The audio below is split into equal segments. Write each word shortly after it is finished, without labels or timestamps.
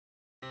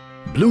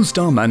Blue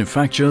Star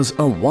manufactures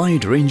a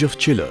wide range of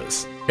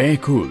chillers,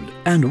 air-cooled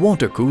and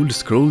water-cooled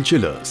scroll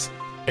chillers,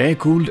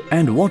 air-cooled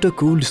and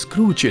water-cooled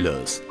screw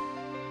chillers,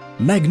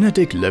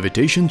 magnetic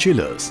levitation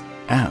chillers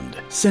and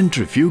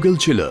centrifugal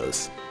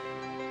chillers.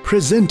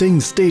 Presenting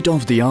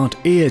state-of-the-art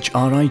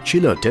AHRI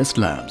chiller test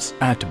labs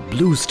at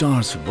Blue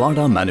Star's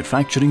Vada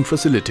manufacturing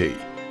facility.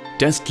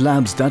 Test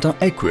labs that are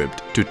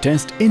equipped to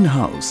test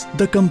in-house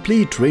the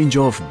complete range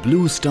of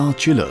Blue Star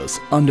chillers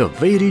under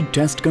varied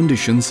test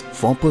conditions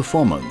for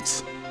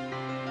performance.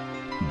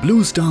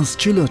 Blue Star's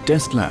chiller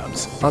test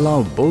labs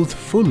allow both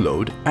full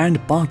load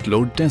and part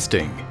load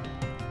testing,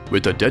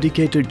 with a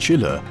dedicated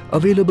chiller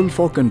available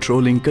for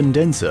controlling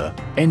condenser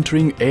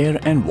entering air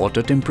and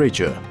water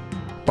temperature.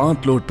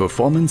 Part load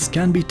performance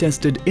can be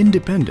tested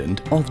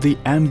independent of the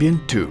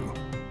ambient too.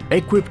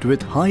 Equipped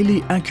with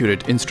highly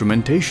accurate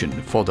instrumentation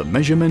for the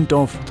measurement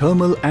of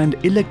thermal and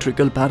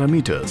electrical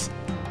parameters.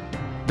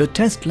 The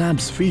test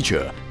labs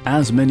feature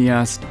as many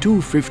as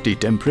 250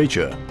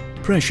 temperature,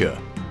 pressure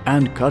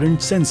and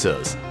current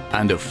sensors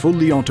and a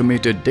fully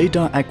automated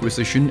data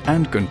acquisition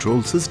and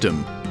control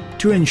system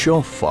to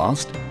ensure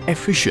fast,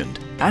 efficient,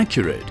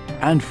 accurate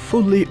and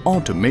fully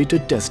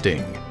automated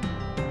testing.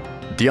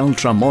 The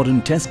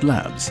ultra-modern test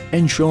labs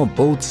ensure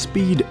both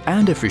speed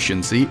and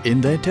efficiency in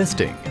their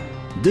testing.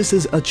 This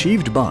is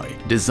achieved by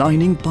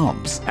designing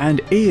pumps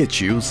and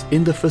AHUs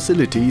in the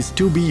facilities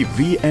to be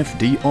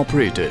VFD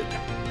operated.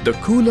 The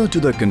cooler to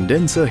the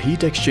condenser heat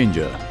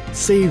exchanger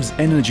saves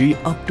energy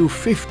up to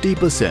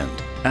 50%,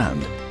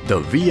 and the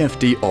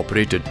VFD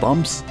operated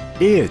pumps,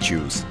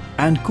 AHUs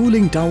and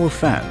cooling tower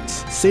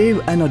fans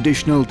save an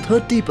additional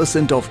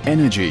 30% of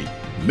energy,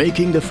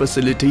 making the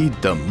facility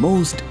the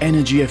most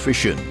energy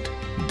efficient.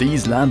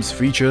 These labs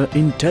feature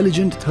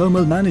intelligent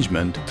thermal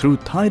management through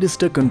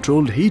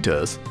thyristor-controlled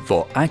heaters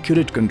for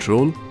accurate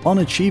control on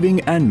achieving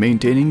and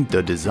maintaining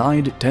the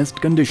desired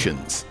test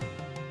conditions.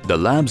 The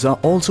labs are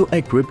also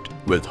equipped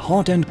with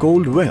hot and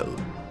cold well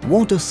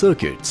water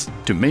circuits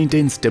to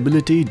maintain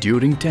stability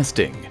during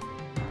testing.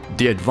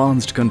 The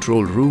advanced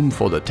control room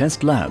for the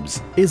test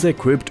labs is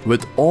equipped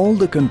with all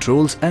the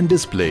controls and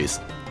displays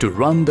to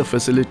run the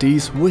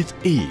facilities with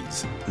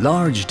ease.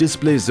 Large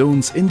display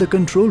zones in the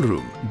control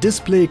room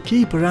display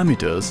key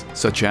parameters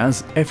such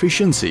as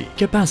efficiency,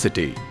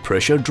 capacity,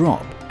 pressure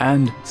drop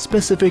and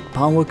specific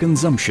power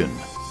consumption.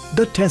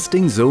 The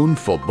testing zone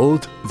for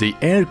both the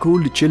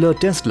air-cooled chiller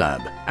test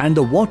lab and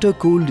the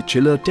water-cooled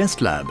chiller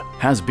test lab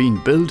has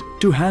been built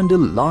to handle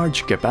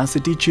large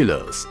capacity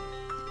chillers.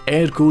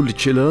 Air-cooled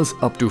chillers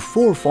up to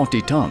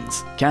 440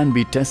 tons can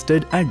be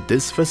tested at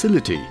this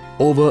facility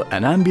over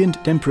an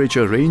ambient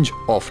temperature range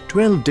of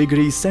 12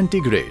 degrees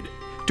centigrade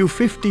to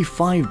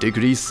 55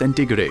 degrees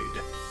centigrade.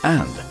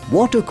 And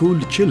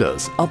water-cooled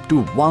chillers up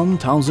to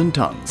 1000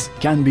 tons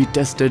can be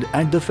tested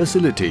at the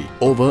facility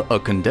over a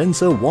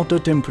condenser water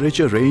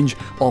temperature range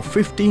of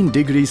 15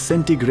 degrees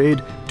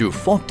centigrade to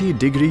 40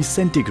 degrees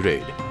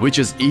centigrade, which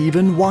is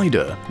even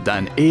wider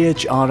than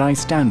AHRI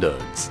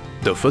standards.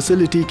 The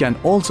facility can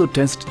also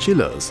test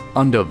chillers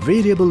under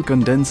variable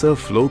condenser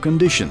flow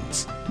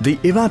conditions. The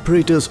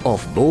evaporators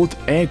of both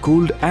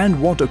air-cooled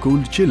and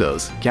water-cooled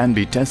chillers can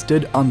be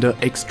tested under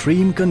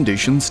extreme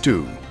conditions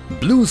too.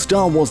 Blue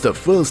Star was the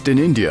first in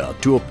India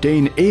to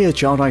obtain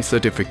AHRI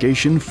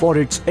certification for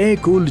its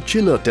air-cooled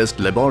chiller test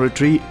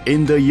laboratory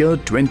in the year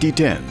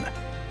 2010.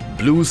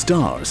 Blue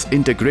Star's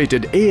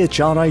integrated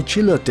AHRI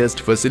chiller test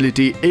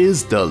facility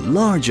is the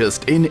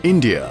largest in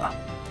India.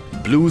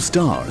 Blue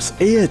Star's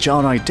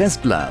AHRI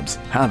test labs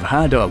have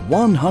had a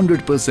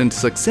 100%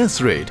 success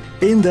rate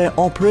in their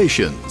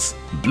operations.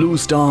 Blue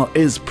Star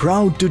is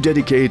proud to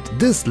dedicate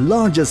this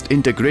largest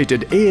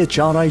integrated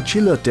AHRI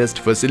chiller test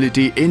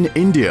facility in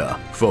India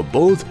for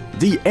both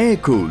the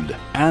air-cooled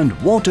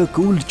and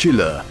water-cooled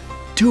chiller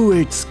to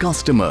its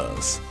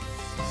customers.